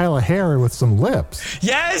is a pile of hair with some lips.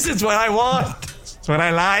 Yes, it's what I want. It's what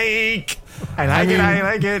I like. I like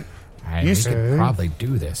it. You could probably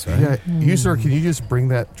do this, right? Yeah, you, sir, can you just bring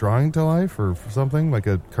that drawing to life or something, like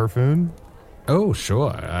a cartoon? Oh,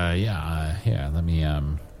 sure. Here, let me,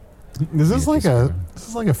 Is this like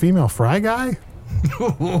a female fry guy?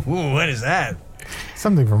 What is that?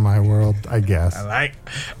 Something from my world, I guess. I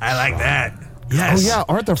like that. Yes. Oh, yeah.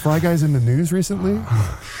 Aren't the Fry Guys in the news recently?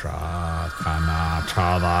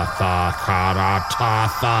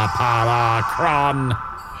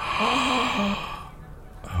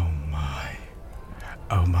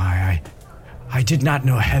 Oh my. I did not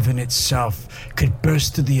know heaven itself could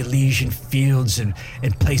burst through the Elysian fields and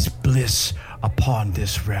place bliss upon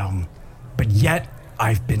this realm. But yet,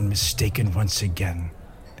 I've been mistaken once again.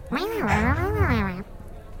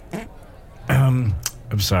 I'm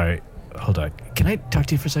sorry. Hold on. Can I talk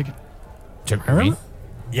to you for a second? To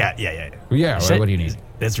Yeah. Yeah, what do you need?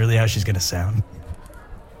 That's really how she's going to sound.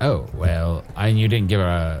 Oh, well, you didn't give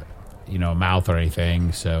her a mouth or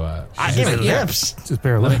anything, so... I gave her lips. Just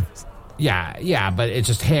bare lips. Yeah, but it's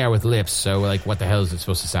just hair with lips, so, what the hell is it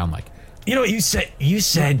supposed to sound like? You know what you said? You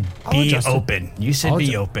said be open. You said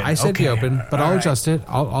be open. I said be open, but I'll adjust it.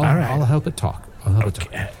 I'll help it talk. I'll help it talk.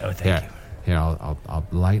 Oh, thank you. Here, I'll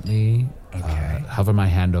lightly hover my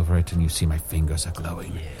hand over it, and you see my fingers are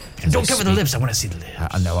glowing. Yeah. Don't cover the lips. I want to see the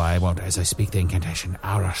lips. No, I won't. As I speak the incantation,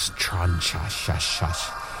 Aras Trancha Shashash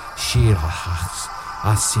Shirahas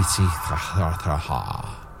Asiti Thraha.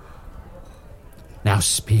 Now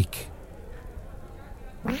speak.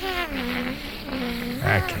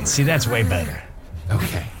 Okay, see, that's way better.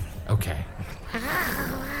 Okay.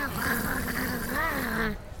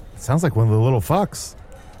 Sounds like one of the little fucks.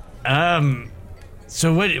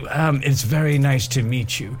 So what, it's very nice to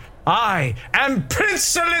meet you. I am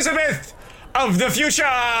Prince Elizabeth of the future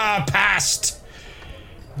past.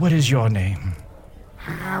 What is your name?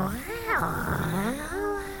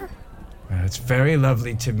 It's very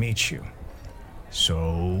lovely to meet you.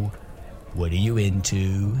 So, what are you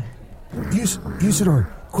into?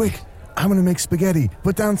 Usador, quick. I'm going to make spaghetti.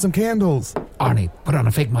 Put down some candles. Arnie, put on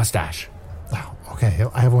a fake mustache. Oh, okay,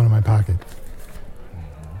 I have one in my pocket.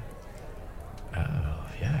 Oh,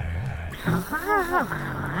 yeah.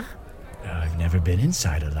 I've never been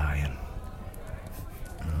inside a lion.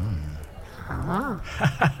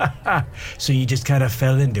 So you just kind of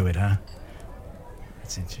fell into it, huh?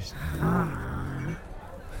 That's interesting.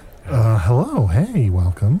 Hello, hey,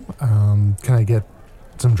 welcome. Can I get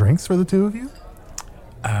some drinks for the two of you?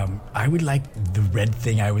 I would like the red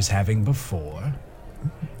thing I was having before.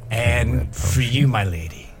 And for you, my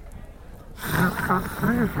lady.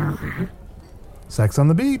 Sex on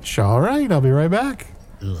the beach. All right, I'll be right back.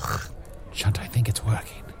 Ugh. Chunt, I think it's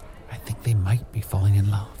working. I think they might be falling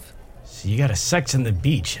in love. So you got a sex on the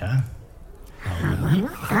beach, huh?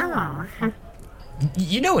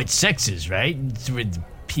 You know what sex is, right? It's with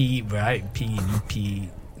P, right? P and EP,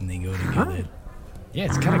 and they go together. Yeah,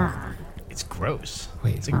 it's kind of... It's gross.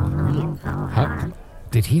 Wait, it's like really...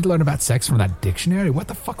 Did he learn about sex from that dictionary? What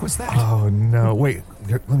the fuck was that? Oh, no. Wait,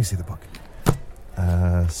 here, let me see the book.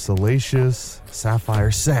 Salacious,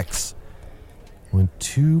 sapphire, sex. When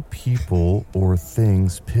two people or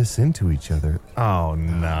things piss into each other. Oh,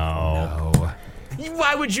 no.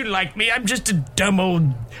 Why would you like me? I'm just a dumb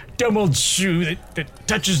old shoe that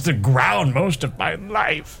touches the ground most of my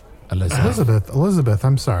life. Elizabeth,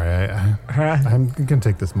 I'm sorry. I'm going to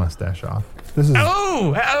take this mustache off. This is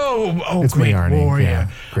it's great me, Arnie. warrior.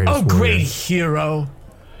 Yeah, great hero.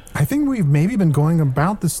 I think we've maybe been going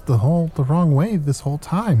about this the wrong way this whole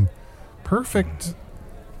time. Perfect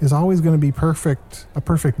is always going to be a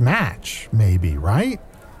perfect match, maybe, right?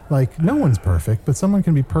 Like, no one's perfect, but someone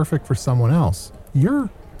can be perfect for someone else. You're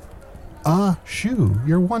a shoe.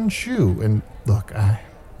 You're one shoe. And look, I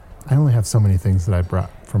only have so many things that I brought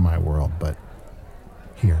from my world, but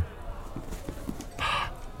here's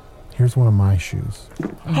one of my shoes.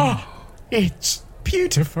 Oh, it's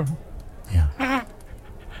beautiful. Yeah.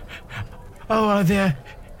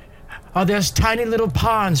 There's tiny little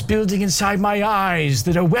ponds building inside my eyes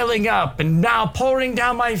that are welling up and now pouring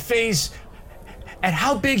down my face. And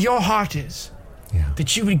how big your heart is. Yeah.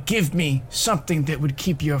 That you would give me something that would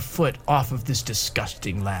keep your foot off of this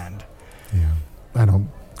disgusting land. Yeah. I don't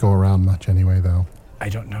go around much anyway, though. I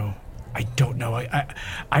don't know.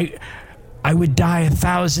 I would die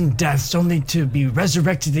 1,000 deaths only to be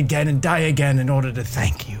resurrected again and die again in order to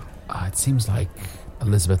thank you. It seems like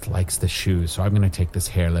Elizabeth likes the shoe, so I'm going to take this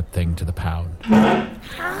hair lip thing to the pound.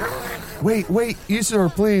 Wait, Isidore,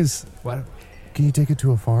 please. What? Can you take it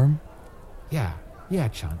to a farm? Yeah,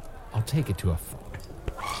 John. I'll take it to a farm.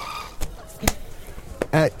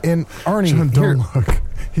 And Arnie, John, don't look.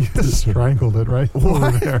 He just strangled it right over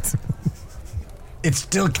there. It's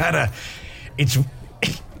still kind of, it's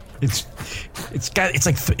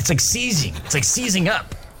like seizing. It's like seizing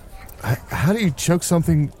up. How do you choke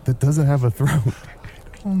something that doesn't have a throat?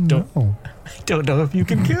 Don't know if you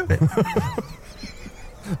can kill it.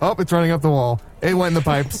 Oh, it's running up the wall. It went in the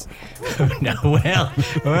pipes. No, well,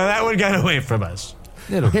 that one got away from us.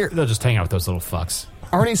 They'll just hang out with those little fucks.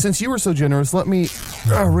 Arnie, since you were so generous, let me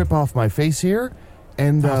rip off my face here,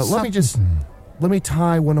 and let me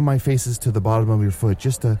tie one of my faces to the bottom of your foot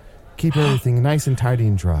just to keep everything nice and tidy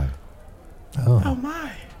and dry. Oh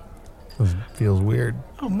my! This feels weird.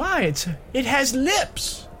 Oh my! It has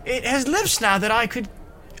lips. It has lips now that I could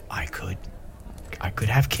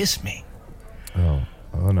have kissed me. Oh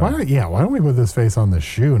no! Why don't we put this face on the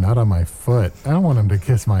shoe, not on my foot? I don't want him to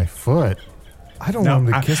kiss my foot. I don't want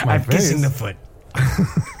him to kiss my face. I'm kissing the foot.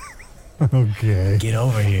 Okay. Get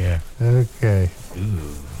over here. Okay.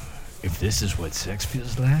 Ooh, if this is what sex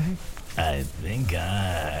feels like, I think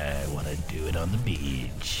I want to do it on the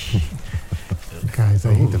beach. Guys,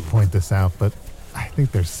 I hate to point this out, but I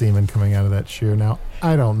think there's semen coming out of that shoe now.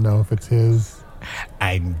 I don't know if it's his.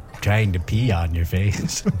 I'm trying to pee on your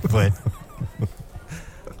face, but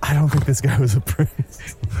I don't think this guy was a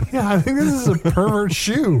priest. Yeah, I think this is a pervert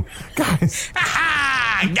shoe. Guys.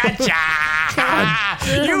 Gotcha!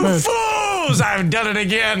 You fools! I've done it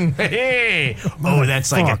again. Hey. Oh,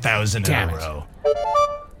 that's like 1,000 in a row.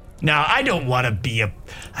 Now, I don't want to be a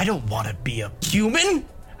human.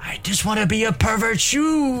 I just want to be a pervert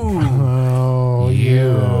shoe. Oh,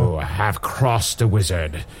 you have crossed a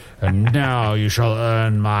wizard, and now you shall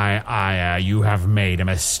earn my ire. You have made a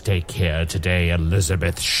mistake here today,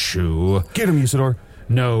 Elizabeth Shue. Get him, Usador.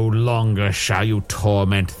 No longer shall you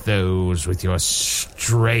torment those with your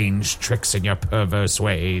strange tricks and your perverse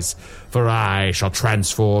ways, for I shall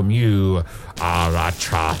transform you into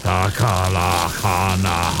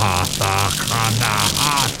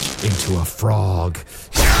a frog.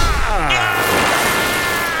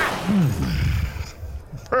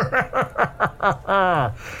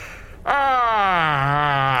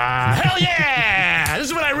 Hell yeah! This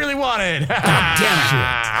is what I really wanted.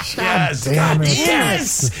 Damn it.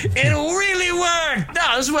 Yes! It really worked!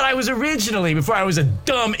 No, this is what I was originally before I was a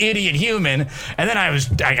dumb idiot human. And then I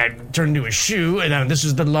got turned into a shoe, and then this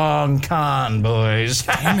is the long con, boys.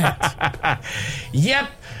 Damn it. Yep.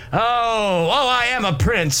 Oh, I am a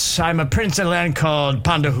prince. I'm a prince in a land called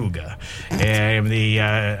Pondahuga. I am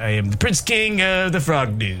the Prince King of the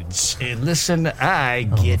Frog Dudes. And listen, I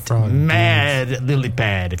get mad lily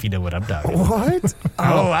pad, if you know what I'm talking about. What?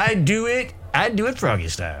 I do it froggy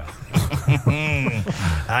style.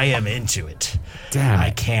 I am into it. Damn it.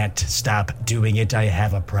 I can't stop doing it. I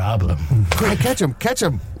have a problem. Quick, catch him.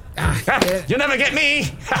 You'll never get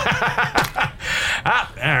me. All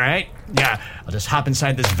right. Yeah, I'll just hop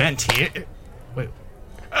inside this vent here. Wait.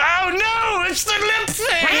 Oh no! It's the lip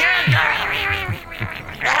thing.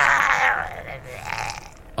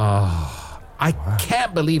 I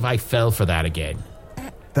can't believe I fell for that again.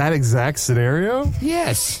 That exact scenario?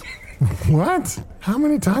 Yes. What? How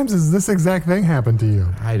many times has this exact thing happened to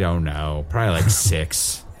you? I don't know. Probably like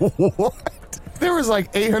 6. What? There was like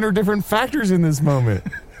 800 different factors in this moment.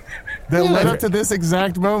 that led up to this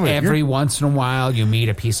exact moment. Every once in a while, you meet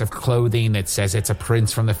a piece of clothing that says it's a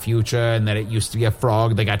prince from the future and that it used to be a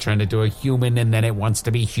frog that got turned into a human and then it wants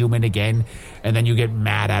to be human again. And then you get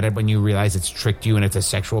mad at it when you realize it's tricked you and it's a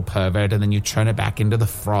sexual pervert. And then you turn it back into the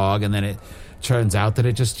frog. And then it turns out that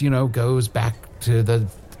it just, goes back to the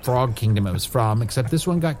frog kingdom it was from. Except this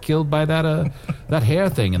one got killed by that hair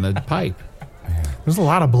thing in the pipe. There's a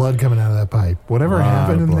lot of blood coming out of that pipe. Whatever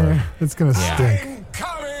happened in there, it's going to stink.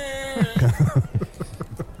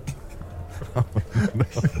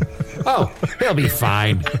 Oh, he'll be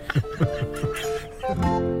fine.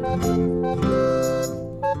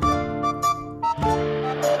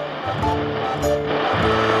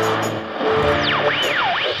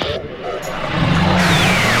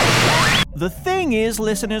 The thing is,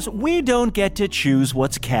 listeners, we don't get to choose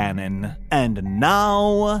what's canon. And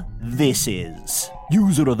now, this is.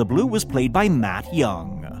 User of the Blue was played by Matt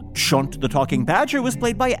Young. Chunt the Talking Badger was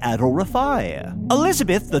played by Adol Rafai.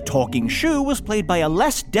 Elizabeth the Talking Shoe was played by a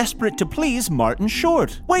less desperate to please Martin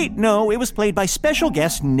Short. Wait, no, it was played by special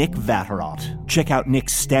guest Nick Vatterott. Check out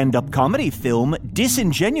Nick's stand-up comedy film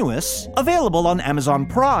Disingenuous, available on Amazon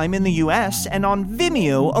Prime in the US and on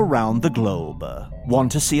Vimeo around the globe.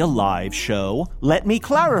 Want to see a live show? Let me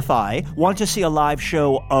clarify. Want to see a live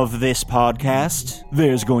show of this podcast?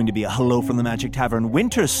 There's going to be a Hello from the Magic Tavern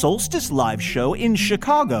Winter Solstice live show in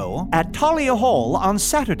Chicago at Talia Hall on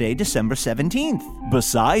Saturday, December 17th.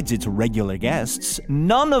 Besides its regular guests,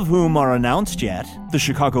 none of whom are announced yet, the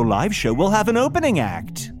Chicago live show will have an opening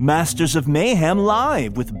act. Masters of Mayhem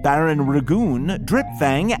live with Baron Ragoon,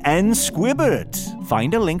 Dripfang, and Squibbert.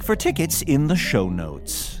 Find a link for tickets in the show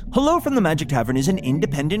notes. Hello from the Magic Tavern is an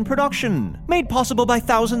independent production, made possible by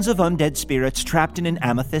thousands of undead spirits trapped in an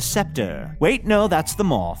amethyst scepter. Wait, no, that's the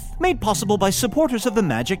moth. Made possible by supporters of the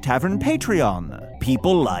Magic Tavern Patreon.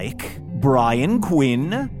 People like Brian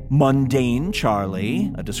Quinn, Mundane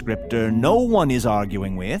Charlie, a descriptor no one is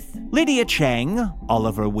arguing with, Lydia Chang,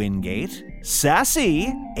 Oliver Wingate,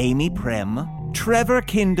 Sassy, Amy Prem, Trevor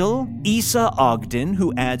Kindle, Issa Ogden,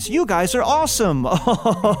 who adds, "You guys are awesome."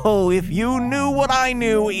 Oh, if you knew what I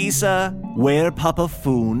knew, Issa. Where Papa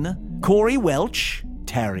Foon, Corey Welch,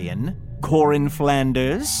 Tarian, Corin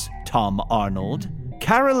Flanders, Tom Arnold,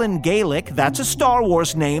 Carolyn Gaelic, that's a Star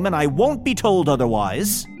Wars name and I won't be told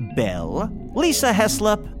otherwise, Belle, Lisa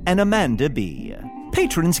Heslop, and Amanda B.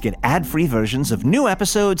 Patrons get ad-free versions of new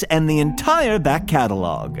episodes and the entire back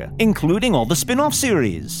catalog, including all the spin-off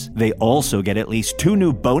series. They also get at least 2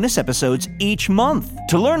 new bonus episodes each month.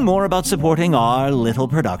 To learn more about supporting our little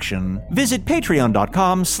production, visit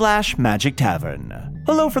patreon.com/Magic Tavern.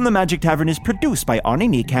 Hello from the Magic Tavern is produced by Arnie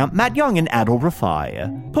Niekamp, Matt Young, and Adol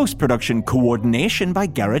Rafai. Post-production coordination by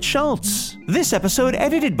Garrett Schultz. This episode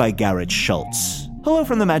edited by Garrett Schultz. Hello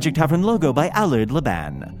from the Magic Tavern logo by Allard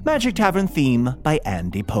Laban. Magic Tavern theme by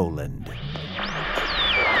Andy Poland.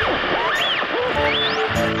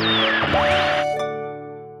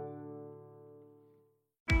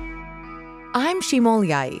 I'm Shimol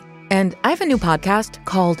Yai, and I have a new podcast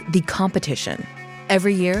called The Competition.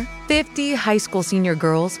 Every year, 50 high school senior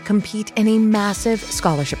girls compete in a massive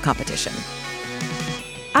scholarship competition.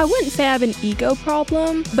 I wouldn't say I have an ego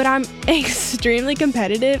problem, but I'm extremely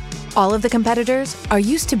competitive. All of the competitors are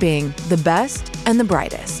used to being the best and the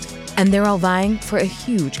brightest, and they're all vying for a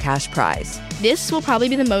huge cash prize. This will probably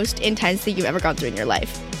be the most intense thing you've ever gone through in your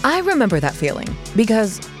life. I remember that feeling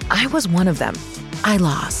because I was one of them. I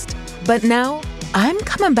lost. But now I'm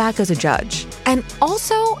coming back as a judge and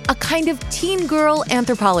also a kind of teen girl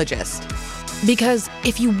anthropologist. Because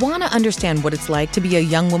if you want to understand what it's like to be a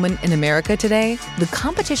young woman in America today, the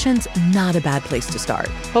competition's not a bad place to start.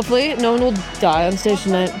 Hopefully, no one will die on stage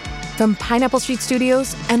tonight. From Pineapple Street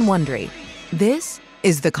Studios and Wondery, this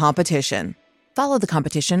is The Competition. Follow The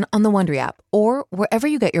Competition on the Wondery app or wherever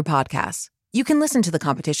you get your podcasts. You can listen to The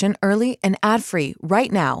Competition early and ad-free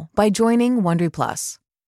right now by joining Wondery Plus.